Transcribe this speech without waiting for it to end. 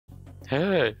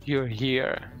Hey, you're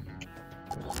here.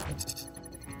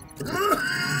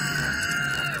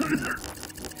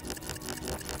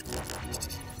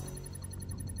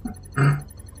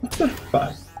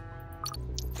 Bye.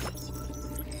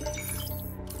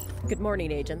 Good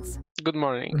morning, agents. Good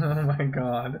morning. Oh my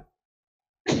god.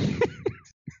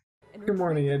 Good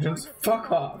morning, agents.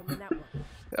 Fuck off.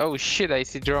 Oh shit, I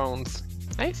see drones.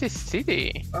 I see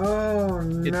city. Oh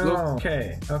no.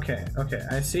 Okay.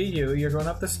 I see you. You're going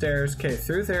up the stairs. Okay,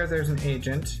 through there, there's an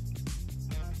agent.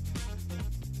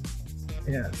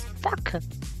 Yes. Fuck.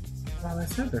 Well, I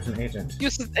said there's an agent. You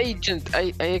said agent.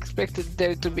 I expected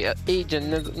there to be an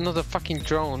agent, not a fucking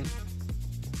drone.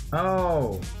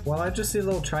 Oh, well, I just see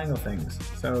little triangle things.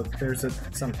 So there's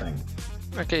something.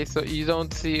 Okay, so you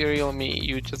don't see real me.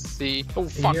 You just see. Oh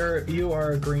fuck. You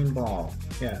are a green ball.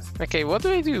 Yes. Okay, what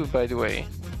do I do, by the way?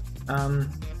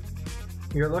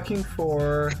 You're looking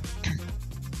for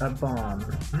a bomb.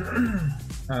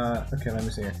 Okay, let me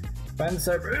see here. Find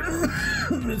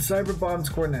cyber bomb's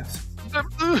coordinates.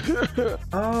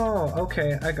 Oh,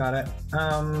 okay, I got it.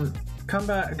 Come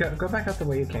back. Go back out the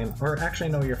way you came. Or actually,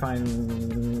 no, you're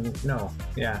fine. No,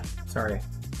 yeah, sorry.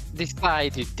 This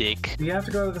side, you dick. You have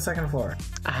to go to the second floor.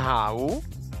 How?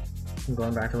 I'm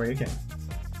going back to where you came.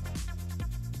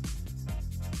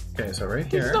 Okay, so right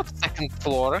here. This is not second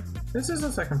floor. This is the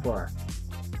second floor.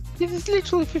 This is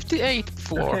literally 58th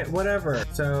floor. Okay, whatever.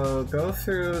 So go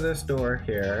through this door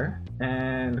here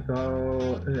and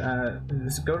go.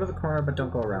 Just go to the corner, but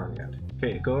don't go around yet.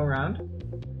 Okay, go around.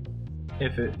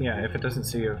 If it doesn't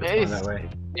see you, if it's going that way.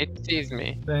 It sees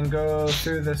me. Then go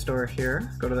through this door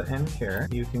here. Go to the end here.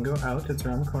 You can go out. It's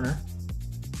around the corner.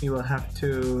 You will have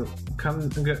to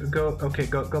go. Okay,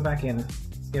 go back in.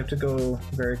 You have to go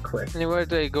very quick. And where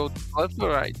do I go? Left or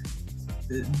right?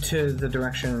 To the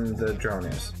direction the drone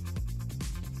is.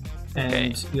 And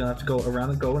Okay. You'll have to go around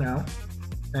the go now.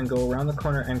 And go around the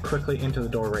corner and quickly into the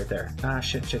door right there. Ah,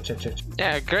 shit.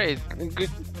 Yeah, great. Good,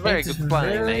 very good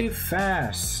planning, very mate.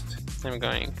 fast. I'm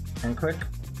going. And quick.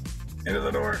 Into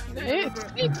the door.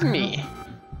 It's me.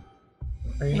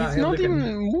 Are you It's able not to get-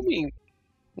 even moving.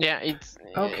 Yeah, it's...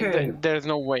 Okay. There's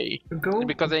no way. Go.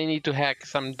 Because I need to hack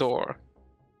some door.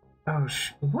 Oh,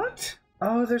 what?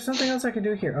 Oh, there's something else I can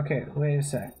do here. Okay, wait a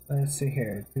sec. Let's see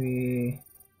here. The...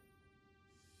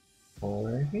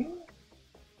 40?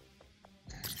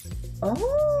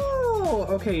 Oh!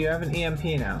 Okay, you have an EMP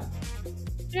now.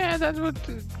 Yeah, that would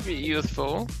be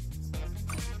useful.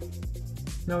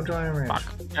 No drawing range. Fuck.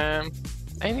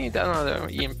 I need another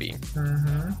EMP.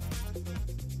 Mm-hmm.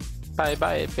 Bye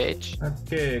bye, bitch.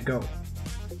 Okay, go.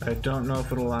 I don't know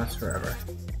if it'll last forever.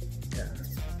 Yeah.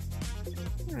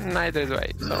 Neither do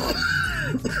I, so...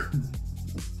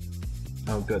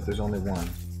 Oh, good, there's only one.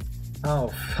 Oh,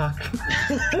 fuck.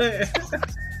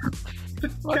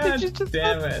 What God did you just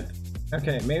damn it.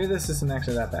 Okay, maybe this isn't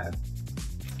actually that bad.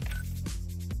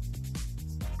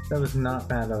 That was not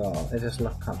bad at all. It just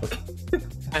looked complicated.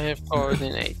 I have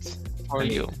coordinates for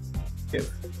you. Give.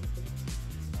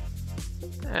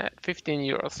 15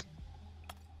 euros.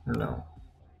 No.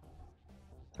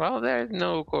 Well, there's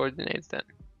no coordinates then.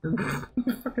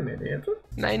 Fucking idiot.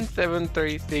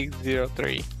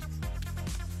 973603.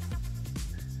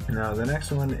 No, the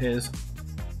next one is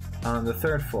on the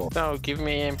third floor. So give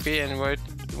me EMP and where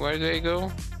do I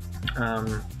go?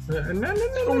 No,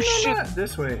 shit.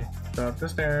 this way. Go up the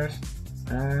stairs.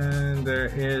 And there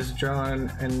is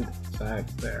John inside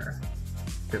there.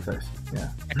 Good place. Yeah.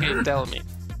 Okay, tell me.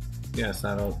 Yes,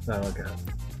 that'll get it.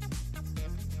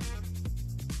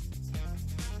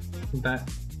 That.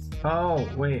 Oh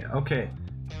wait. Okay.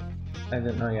 I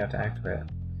didn't know you have to activate it.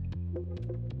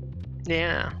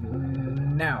 Yeah.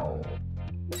 Now.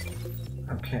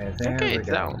 Okay. There Okay, we it's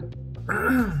go. down.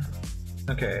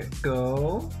 Okay.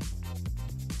 Go.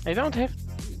 I don't have...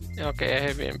 Okay, I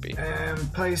have EMP.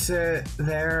 And place it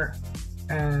there.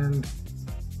 And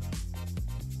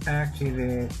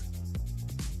activate.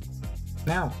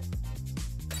 Now.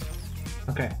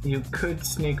 Okay. You could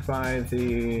sneak by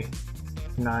the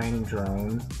 9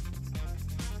 drone.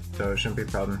 So it shouldn't be a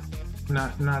problem.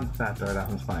 Not that door, that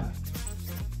one's fine.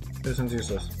 This one's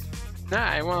useless. Nah,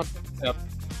 I want to...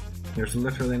 There's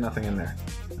literally nothing in there.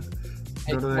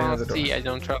 I Go to the want other to door. see, I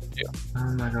don't trust you.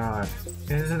 Oh my god.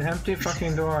 It is an empty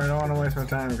fucking door, I don't want to waste my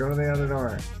time. Go to the other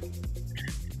door.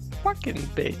 Fucking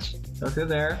bitch. Go through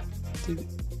there.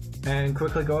 And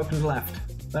quickly go up and left.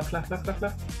 Left.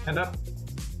 And up.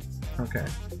 Okay.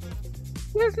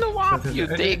 There's no up, you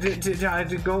dick.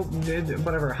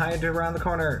 Whatever, hide around the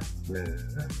corner.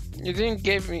 You didn't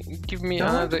give me Don't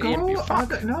another go EMP. on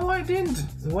Fuck. no, I didn't.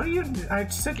 What are you... I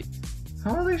said...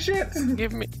 Holy shit.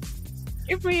 Give me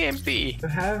Give me MP.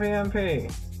 Have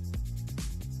EMP.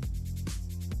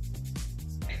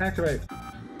 Activate.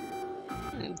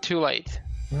 Too late.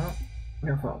 No,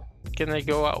 your fault. Can I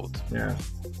go out? Yeah.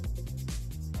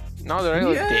 No, they're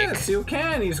really Yes, dick. you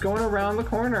can. He's going around the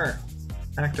corner.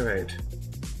 Activate.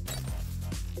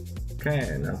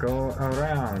 Okay, now go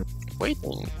around.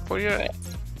 Waiting for your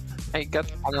ass. I got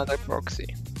another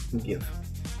proxy. Give.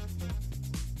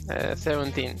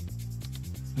 17.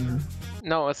 Mm-hmm.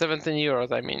 No, 17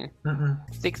 euros, I mean.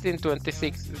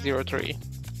 162603.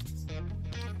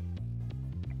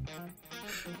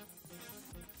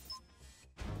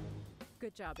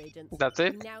 Good job, agents. That's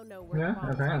it? You now know where Yeah, the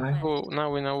bombs apparently. are Oh, planted.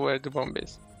 now we know where the bomb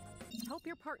is. Help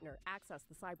your partner access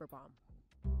the cyber bomb.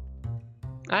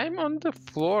 I'm on the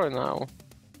floor now.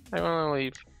 I wanna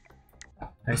leave.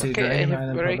 I see Okay, I Dragon have Man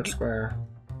in very public square.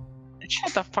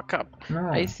 Shut the fuck up. No.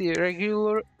 I see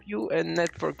regular view and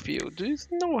network view. Do you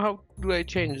know how do I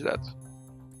change that?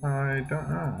 I don't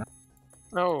know.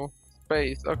 Oh,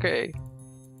 space. Okay.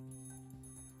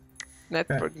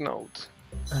 Network node.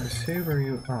 I see where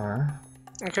you are.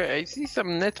 Okay, I see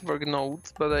some network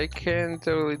nodes, but I can't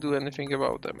really do anything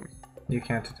about them. You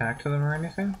can't attack to them or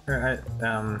anything? Or,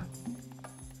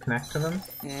 connect to them?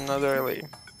 Not really.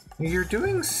 You're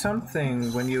doing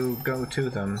something when you go to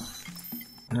them.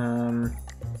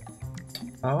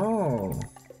 Oh.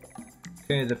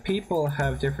 Okay, the people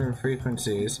have different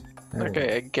frequencies.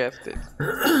 Okay, I guessed it.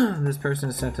 This person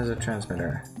is sent as a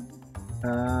transmitter.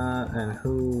 And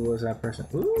who was that person?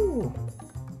 Ooh!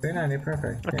 390,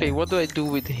 perfect. Okay, Yeah. what do I do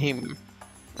with him?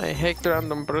 I hacked a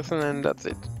random person and that's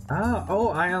it. Ah, oh,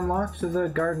 I unlocked the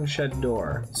garden shed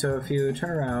door. So if you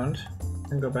turn around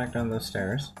and go back down those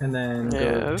stairs, and then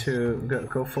Yes.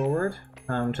 go forward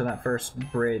to that first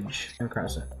bridge and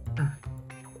cross it.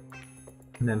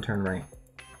 And then turn right.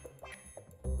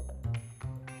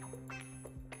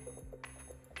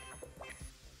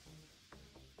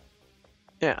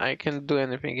 Yeah, I can't do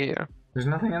anything here. There's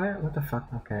nothing in there? What the fuck?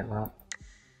 Okay, well.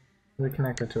 We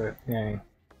connected to it. Yay.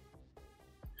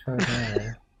 Show it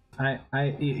there.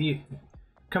 You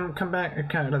come back,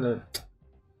 kind of the...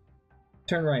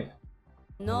 Turn right.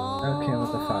 Okay,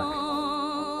 what the fuck?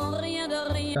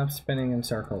 Stop spinning in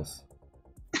circles.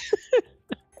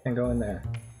 And go in there.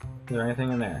 Is there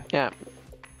anything in there? Yeah.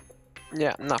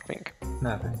 Yeah, nothing.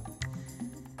 Nothing.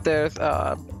 There's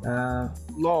a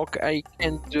lock I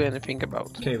can't do anything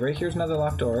about. Okay, right here's another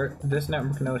locked door. This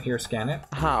network node here, scan it.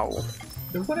 How?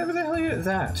 Whatever the hell is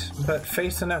that, but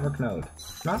face the network node.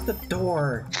 Not the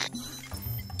door.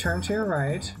 Turn to your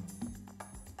right.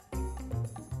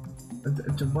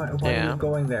 Why are Yeah. you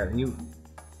going there?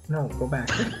 No, go back.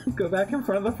 Go back in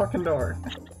front of the fucking door.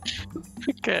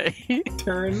 Okay.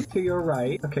 Turn to your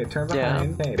right. Okay, turn Yeah.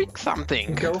 behind. Babe. Pick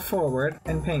something. Go forward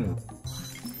and ping.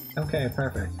 Okay,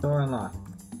 perfect. Door unlocked.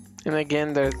 And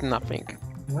again, there's nothing.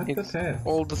 What the It's heck?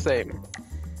 all the same.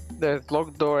 There's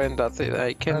locked door and that's it.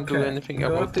 I can't do anything Go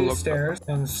about up the these locked door. stairs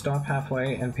and stop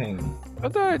halfway and ping.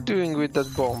 What are you doing with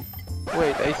that bomb?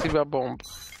 Wait, I see a bomb.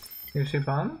 You see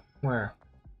bomb? Where?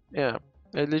 Yeah,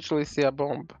 I literally see a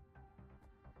bomb.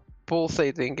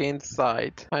 Pulsating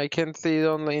inside. I can see it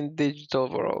only in digital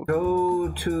world. Go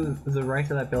to the right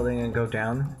of that building and go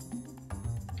down.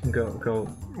 Go.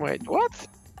 Wait, what?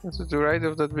 To the right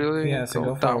of that building? Yeah, so go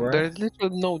down. forward. There's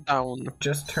literally no down.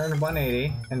 Just turn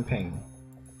 180 and ping.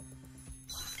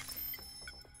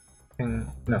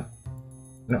 Ping. No.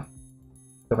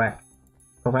 Go back.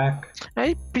 Go back.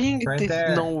 I pinged Right this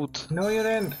there. node. No, you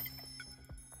didn't.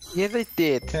 Yes, I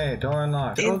did. Okay, door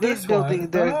unlocked. In this building,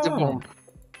 one. there's the Oh, bomb.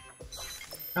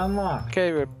 Unlocked.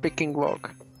 Okay, we're picking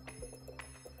lock.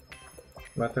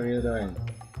 What are you doing,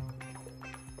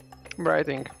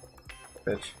 Writing.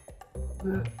 bitch?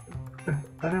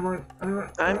 I don't want.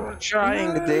 I'm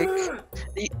trying, Dick.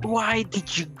 Why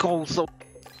did you go so...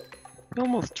 You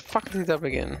almost fucked it up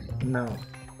again. No.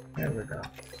 There we go.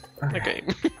 Okay.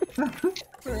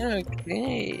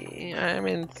 Okay, I'm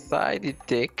inside it,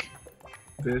 Dick.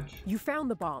 Bitch. You found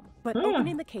the bomb, but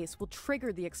opening the case will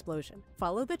trigger the explosion.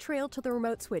 Follow the trail to the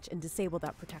remote switch and disable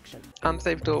that protection.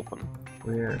 Unsafe to open.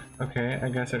 Weird. Okay, I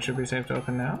guess it should be safe to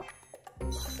open now.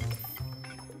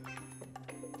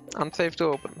 Unsafe to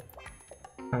open.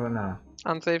 How about now?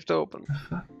 Unsafe to open.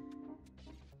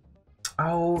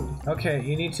 Oh, okay.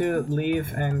 You need to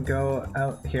leave and go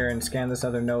out here and scan this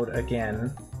other node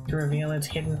again to reveal its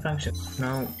hidden function.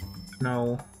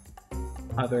 No.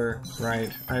 Other right.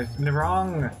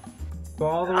 Wrong. Go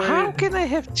all the way. How can I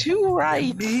have two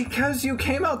right? Because you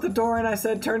came out the door and I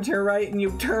said turn to your right, and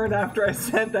you turned after I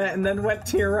said that, and then went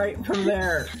to your right from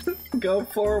there. Go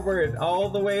forward all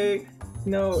the way.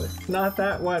 No, not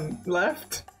that one.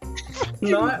 Left.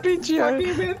 Not bitchy.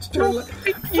 fucking bitch.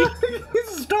 Fucking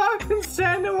stop and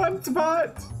stand in one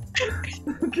spot.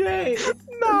 Okay.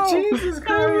 No, Jesus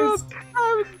Christ.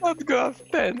 I'm not gonna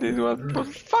stand in one, but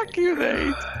fuck you,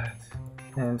 Nate.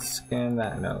 And scan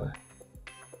that node.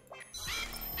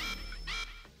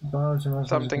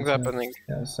 Something's happening.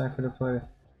 Yeah, Cypher deploy.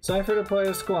 Cypher deploy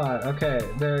a squad. Okay,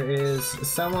 there is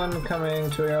someone coming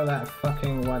to hear that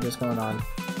fucking. What is going on?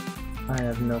 I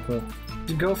have no clue.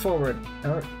 Go forward.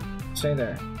 Or stay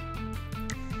there.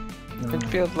 It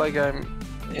feels like I'm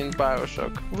in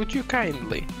Bioshock. Would you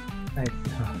kindly?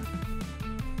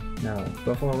 No.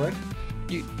 Go forward.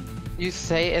 You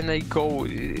say and I go.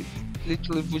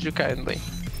 Literally, would you kindly?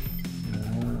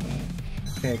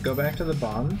 Okay, go back to the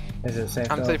bomb. Is it safe?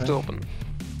 I'm safe to open.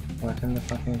 What in the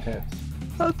fucking tits?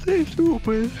 I'm safe to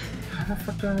open. How the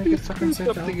fuck do I make it fucking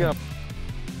safe to open? Up.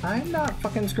 I'm not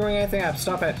fucking screwing anything up.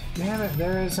 Stop it. Damn it,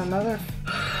 there is another...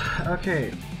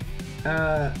 Okay.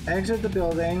 Exit the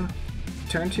building.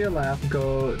 Turn to your left.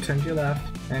 Turn to your left.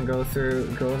 And go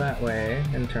that way.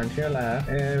 And turn to your left.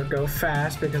 Go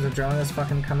fast because the drone is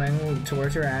fucking coming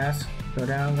towards your ass. Go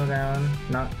down, go down.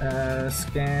 Not,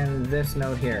 scan this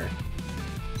node here.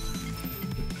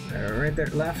 Right there,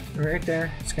 left, right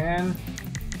there. Scan.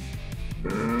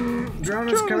 Drone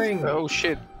is coming! Oh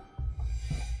shit.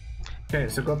 Okay,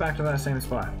 so go back to that same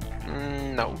spot.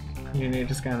 No. You need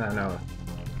to scan that node.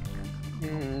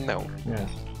 No.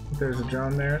 Yes. There's a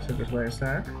drone there, so just wait a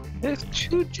sec. There's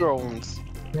 2 drones.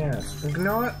 Yes.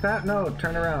 Ignore it, that node.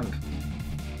 Turn around.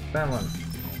 That one.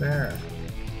 There.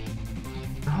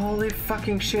 Holy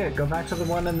fucking shit. Go back to the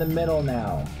one in the middle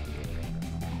now.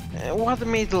 What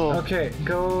middle? Okay,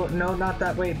 go. No, not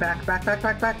that way. Back. Back.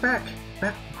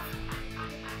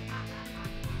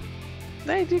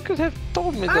 Nate, you could have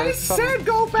told me that. I said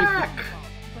go back!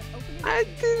 I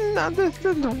didn't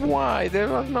understand why. There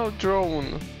was no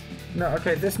drone. No,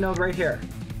 okay, this node right here.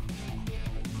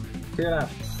 To your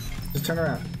left. Just turn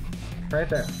around. Right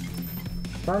there.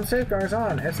 Bomb safeguard's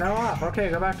on. It's now off. Okay,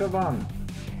 go back to the bomb.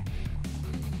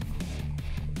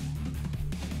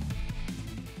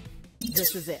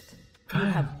 This is it. You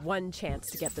have one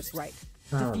chance to get this right.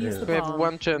 Oh, Defuse the We have bomb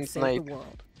one and chance, save Nate. the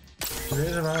world.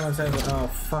 There's a bomb inside. Oh,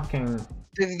 fucking.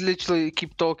 They literally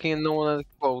keep talking and no one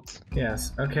explodes.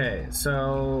 Yes, okay,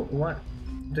 so what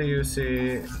do you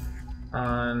see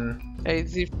on...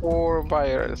 AZ4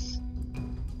 virus.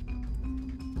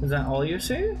 Is that all you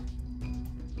see?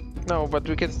 No, but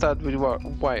we can start with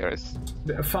wires.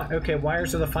 Okay,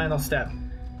 wires are the final step.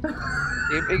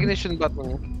 Ignition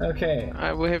button. Okay.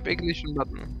 We have ignition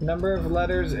button. Number of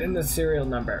letters in the serial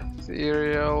number.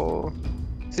 Serial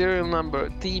number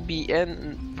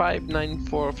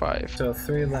TBN5945. So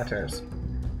 3 letters.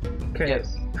 Okay,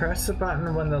 Yes. press the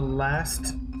button when the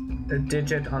last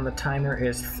digit on the timer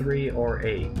is 3 or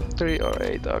 8. 3 or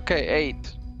 8. Okay,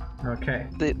 8. Okay.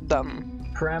 Done.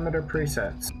 Parameter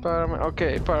presets.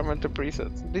 Parameter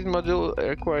presets. This module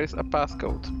requires a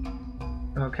passcode.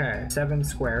 Okay. 7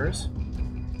 squares.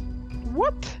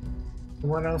 What?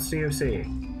 What else do you see?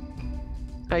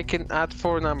 I can add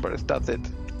 4 numbers, that's it.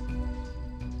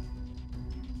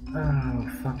 Oh,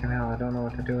 fucking hell, I don't know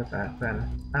what to do with that then.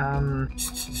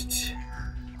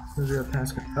 Zero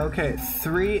passcode. Okay,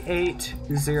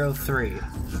 3803.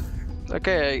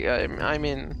 Okay, I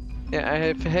mean, yeah, I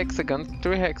have hexagons,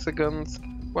 3 hexagons,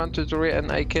 1, 2, 3, and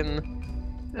I can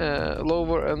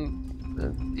lower and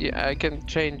yeah, I can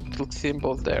change the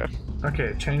symbols there.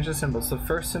 Okay, change the symbols. The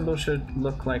first symbol should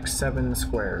look like 7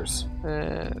 squares.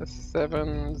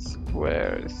 7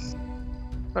 squares.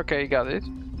 Okay, got it.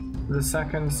 The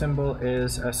second symbol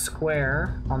is a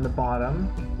square on the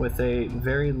bottom with a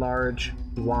very large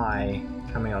Y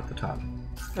coming out the top.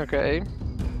 Okay.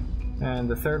 And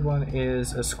the third one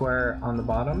is a square on the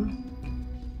bottom,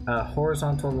 a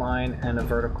horizontal line, and a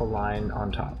vertical line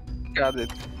on top. Got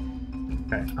it.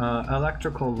 Okay.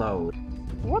 Electrical load.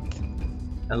 What?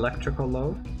 Electrical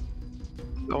load?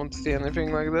 Don't see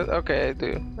anything like that. Okay, I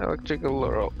do. Electrical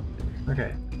load.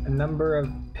 Okay. A number of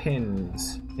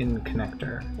pins in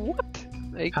connector. What?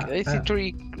 I see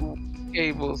 3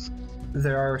 cables.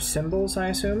 There are symbols, I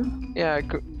assume? Yeah,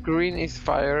 green is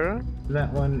fire.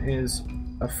 That one is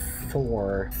a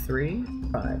 4, 3,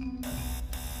 5.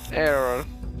 Error.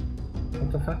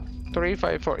 What the fuck? 3,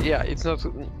 5, 4. Yeah, it's not.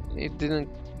 It didn't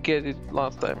get it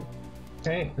last time.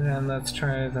 Okay, then let's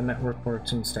try the network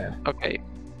ports instead. Okay.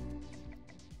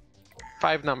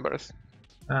 5 numbers.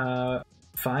 5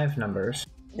 numbers?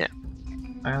 Yeah.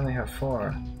 I only have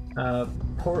 4.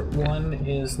 Port 1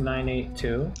 is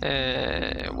 982.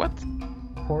 What?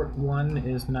 Port 1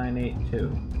 is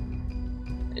 982.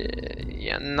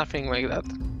 Yeah, nothing like that.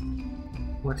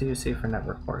 What do you see for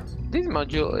network ports? This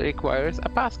module requires a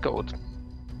passcode.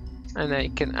 And I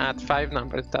can add 5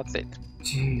 numbers, that's it.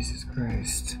 Jesus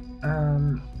Christ.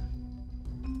 5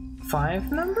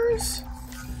 numbers?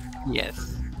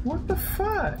 Yes. What the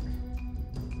fuck?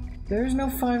 There's no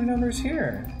 5 numbers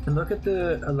here. And look at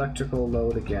the electrical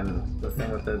load again. The thing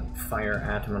with the fire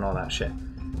atom and all that shit.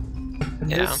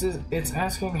 Yeah. It's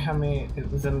asking how many,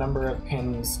 the number of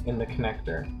pins in the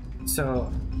connector.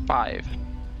 So 5.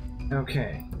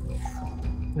 Okay.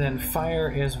 Then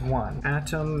fire is 1.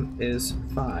 Atom is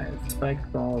 5. Spiked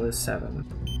ball is 7.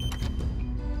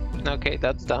 Okay,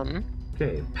 that's done.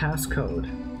 Okay, passcode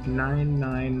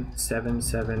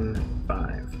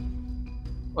 99775.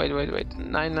 Wait.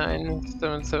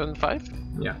 99775?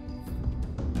 Yeah.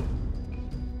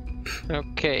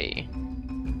 Okay.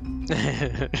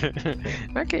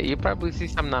 Okay, you probably see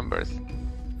some numbers.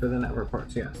 For the network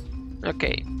ports, yes.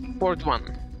 Okay, port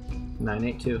 1.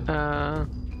 982.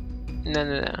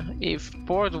 No. If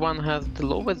port 1 has the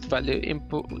lowest value,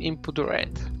 input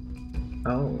red.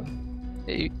 Oh.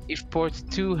 If port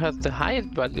 2 has the highest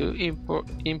value,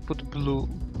 input blue.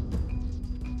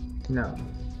 No.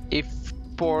 If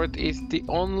port 3 is the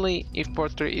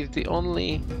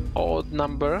only odd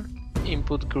number,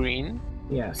 input green.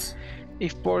 Yes.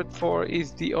 If port 4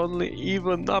 is the only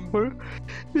even number,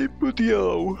 input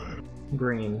yellow.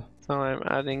 Green. So I'm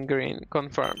adding green.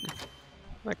 Confirm.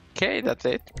 Okay, that's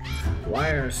it.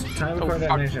 Wires. Time Oh, before fuck.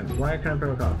 detonation. Wire current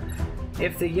protocol.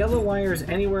 If the yellow wire is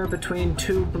anywhere between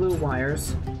 2 blue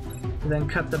wires, then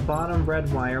cut the bottom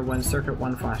red wire when circuit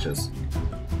 1 flashes.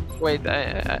 Wait,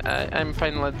 I'm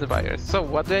finalizing the wires. So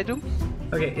what do I do?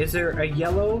 Okay, is there a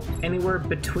yellow anywhere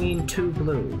between 2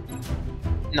 blue?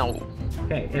 No.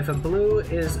 Okay, if a blue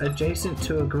is adjacent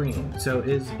to a green, so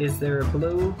is there a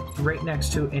blue right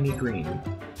next to any green?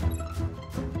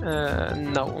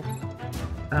 No.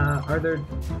 Are there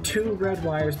 2 red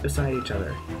wires beside each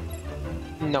other?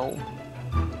 No.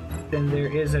 Then there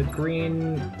is a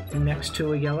green next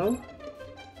to a yellow?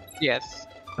 Yes.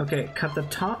 Okay, cut the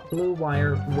top blue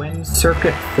wire when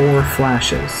circuit 4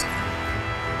 flashes.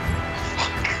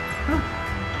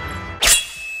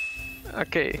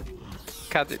 Okay.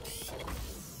 Cut it.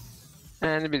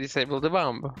 And we disable the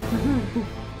bomb.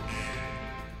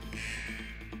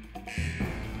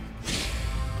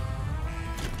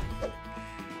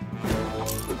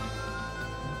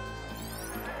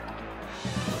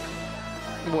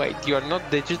 Wait, you're not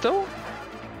digital?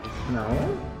 No,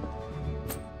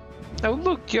 Oh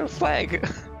look, your flag!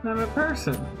 I'm a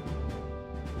person.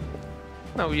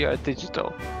 No, you are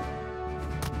digital.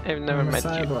 I've never I'm a met you.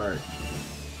 cyborg.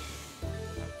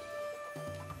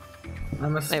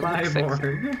 I'm a I look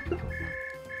spyborg.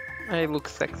 I look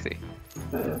sexy.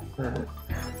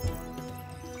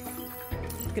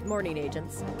 Good morning,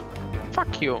 agents.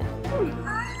 Fuck you.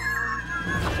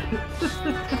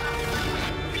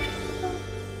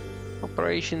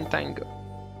 Operation Tango.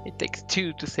 It takes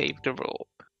 2 to save the world.